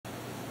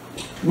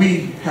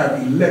we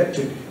have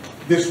elected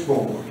this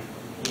board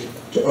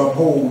to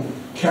uphold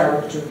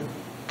character,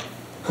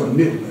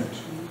 commitment,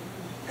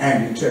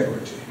 and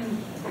integrity.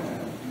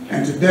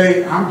 And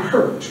today I'm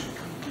hurt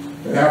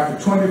that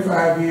after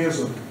 25 years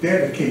of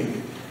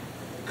dedicated,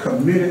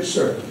 committed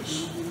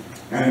service,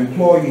 an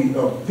employee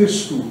of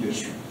this school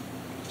district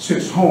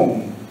sits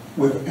home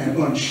with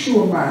an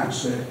unsure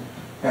mindset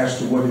as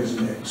to what is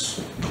next.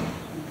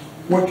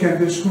 What can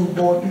this school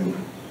board do?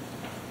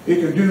 It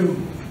can do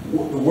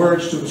the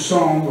words to the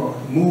song or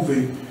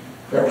movie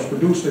that was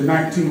produced in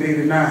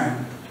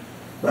 1989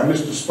 by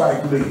Mr.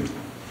 Spike Lee.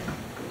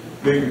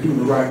 They can do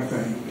the right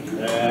thing.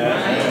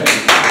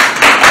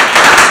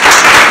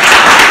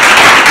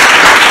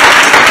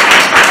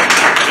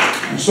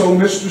 And so,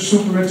 Mr.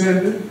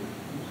 Superintendent,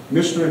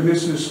 Mr. and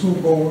Mrs. School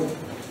Board,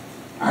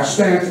 I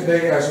stand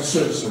today as a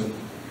citizen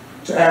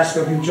to ask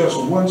of you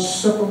just one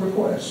simple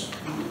request.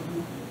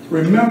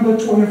 Remember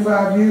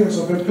 25 years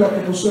of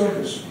impeccable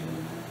service.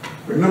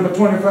 Remember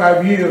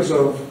 25 years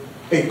of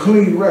a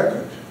clean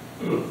record.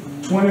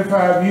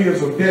 25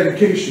 years of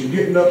dedication,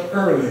 getting up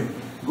early,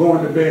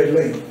 going to bed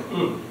late.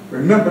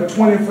 Remember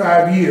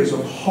 25 years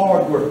of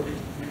hard work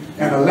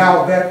and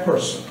allow that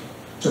person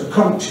to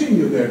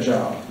continue their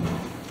job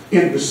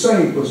in the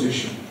same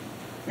position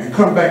and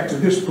come back to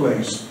this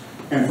place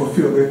and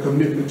fulfill their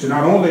commitment to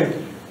not only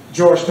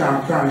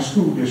Georgetown County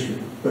School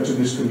District, but to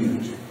this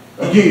community.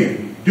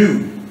 Again,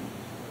 do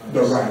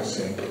the right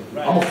thing.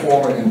 I'm a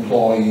former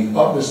employee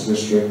of this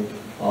district,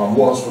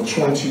 was for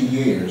 20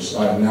 years.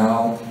 I'm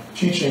now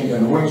teaching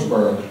in the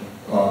Williamsburg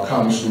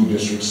County School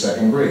District,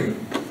 2nd grade.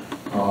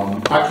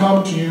 I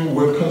come to you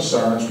with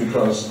concerns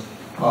because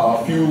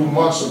a few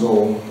months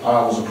ago,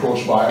 I was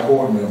approached by a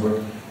board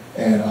member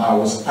and I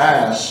was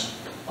asked,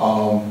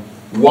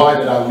 why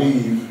did I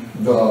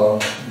leave the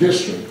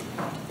district?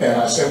 And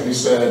I simply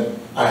said,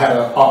 I had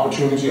an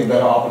opportunity, a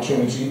better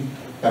opportunity,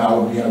 and I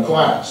would be in a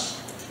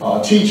class,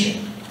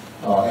 teaching,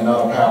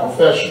 another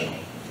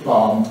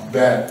paraprofessional.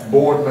 That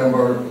board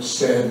member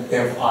said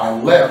if I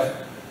left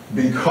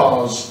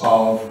because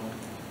of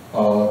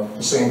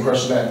the same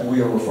person that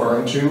we are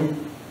referring to,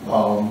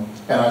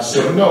 and I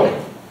said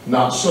no,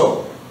 not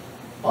so.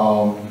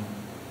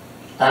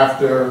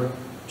 After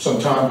some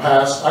time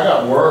passed, I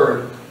got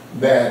word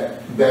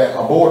that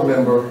a board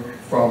member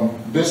from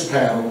this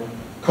panel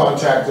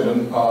contacted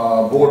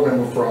a board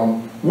member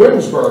from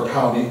Williamsburg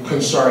County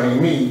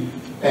concerning me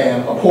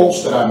and a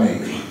post that I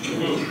made.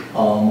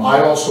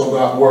 I also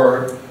got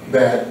word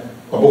that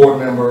a board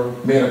member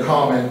made a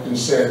comment and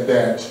said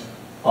that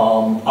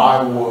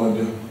I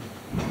would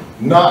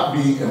not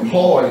be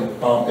employed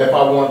if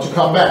I wanted to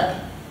come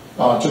back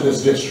to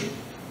this district.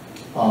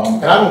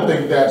 And I don't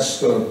think that's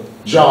the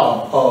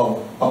job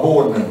of a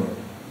board member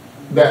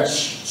that's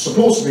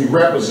supposed to be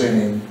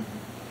representing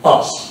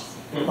us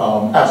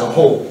as a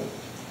whole.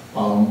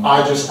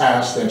 I just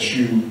ask that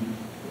you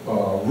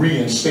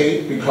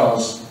reinstate,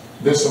 because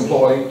this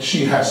employee,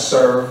 she has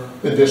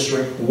served the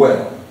district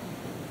well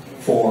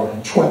for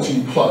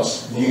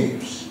 20+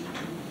 years.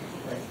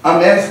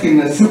 I'm asking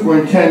the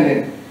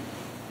superintendent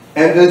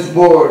and this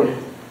board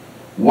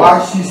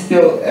why she's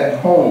still at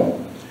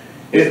home.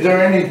 Is there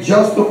any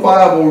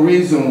justifiable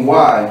reason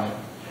why?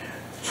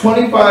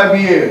 25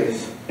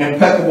 years,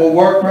 impeccable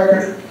work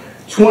record,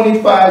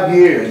 25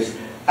 years,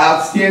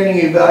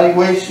 outstanding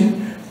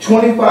evaluation,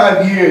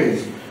 25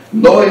 years,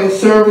 loyal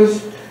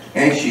service,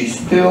 and she's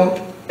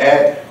still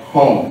at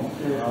home.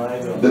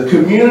 The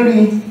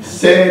community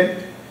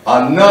said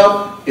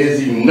enough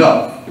is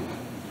enough.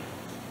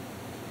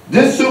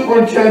 This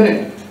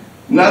superintendent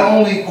not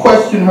only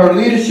questioned her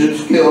leadership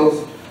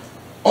skills,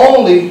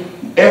 only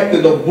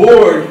after the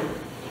board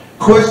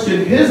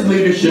questioned his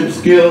leadership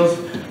skills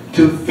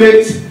to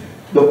fix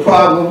the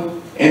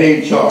problem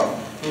in HR.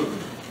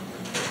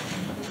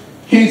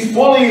 He's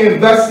fully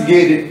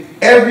investigated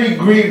every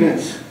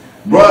grievance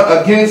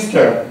brought against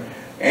her,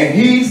 and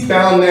he's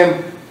found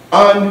them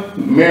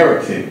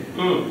unmerited.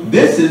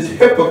 This is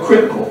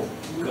hypocritical.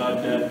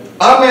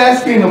 I'm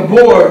asking the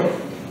board,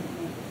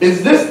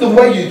 is this the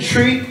way you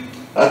treat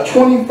a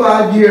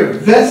 25-year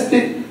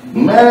vested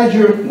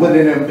manager with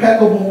an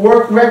impeccable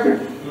work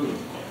record?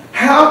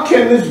 How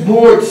can this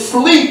board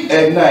sleep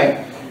at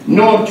night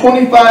knowing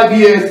 25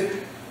 years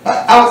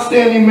an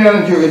outstanding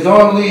manager is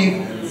on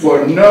leave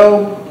for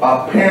no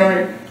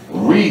apparent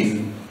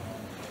reason?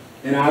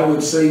 And I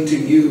would say to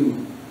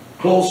you,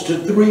 close to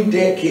 3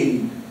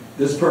 decades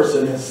this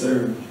person has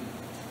served.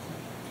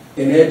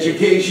 In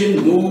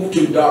education, moved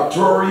to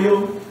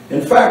doctoral.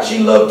 In fact, she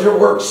loved her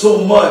work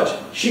so much,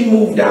 she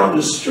moved down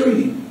the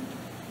street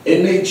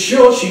and made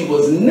sure she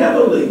was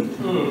never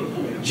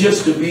late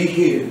just to be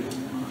here.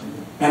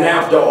 And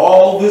after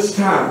all this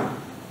time,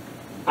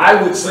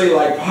 I would say,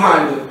 like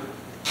Pilate,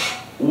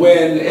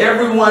 when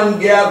everyone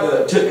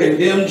gathered to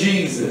condemn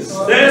Jesus,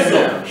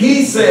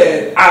 he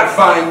said, I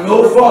find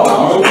no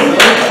fault.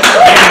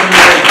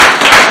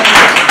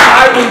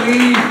 I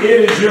believe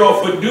it is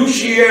your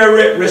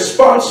fiduciary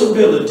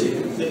responsibility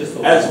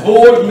as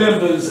board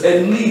members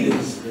and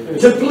leaders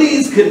to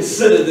please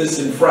consider this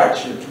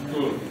infraction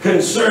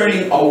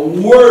concerning a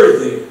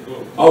worthy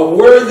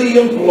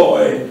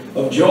employee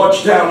of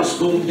Georgetown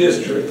School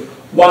District.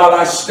 While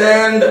I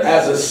stand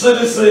as a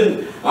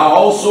citizen, I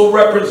also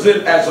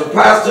represent as a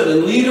pastor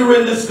and leader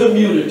in this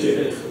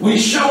community. We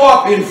show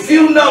up in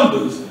few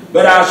numbers,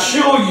 but I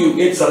assure you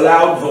it's a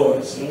loud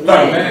voice.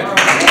 Amen.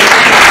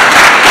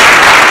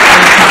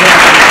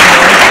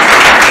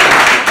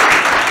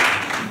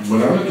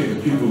 When I look at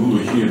the people who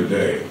are here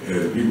today, and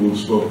the people who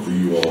spoke for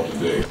you all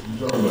today,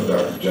 you're talking about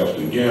Dr.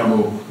 Justin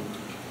Gamble,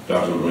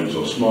 Dr.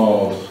 Lorenzo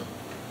Smalls,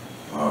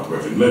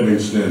 Reverend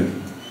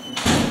Livingston.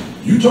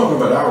 You talk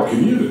about our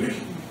community.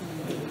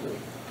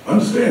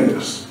 Understand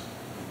this.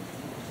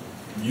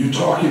 You're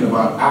talking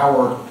about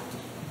our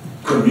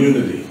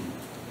community.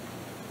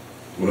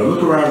 When I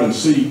look around and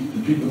see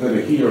the people that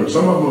are here, and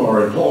some of them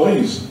are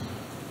employees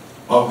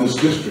of this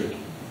district,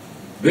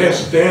 they're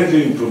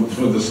standing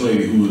for this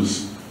lady who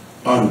is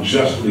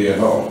unjustly at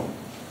home.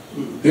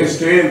 They're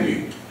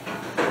standing.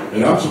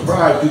 And I'm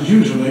surprised because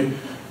usually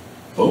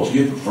folks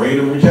get afraid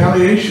of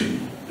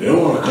retaliation. They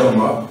don't want to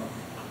come up.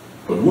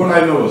 But what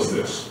I know is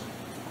this.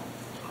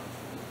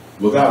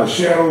 Without a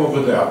shadow of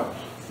a doubt,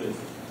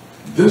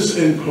 this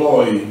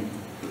employee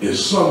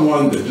is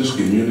someone that this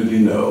community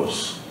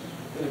knows.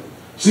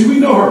 See, we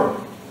know her.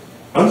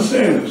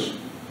 Understand this.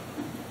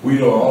 We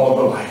know all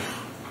of her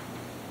life.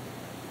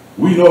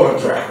 We know her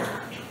track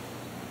record.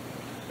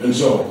 And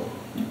so,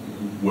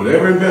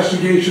 whatever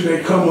investigation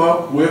they come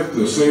up with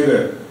to say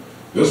that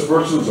this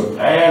person's a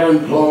bad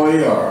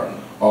employee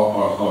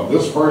or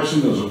this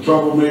person is a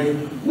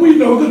troublemaker, we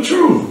know the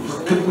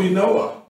truth because we know her.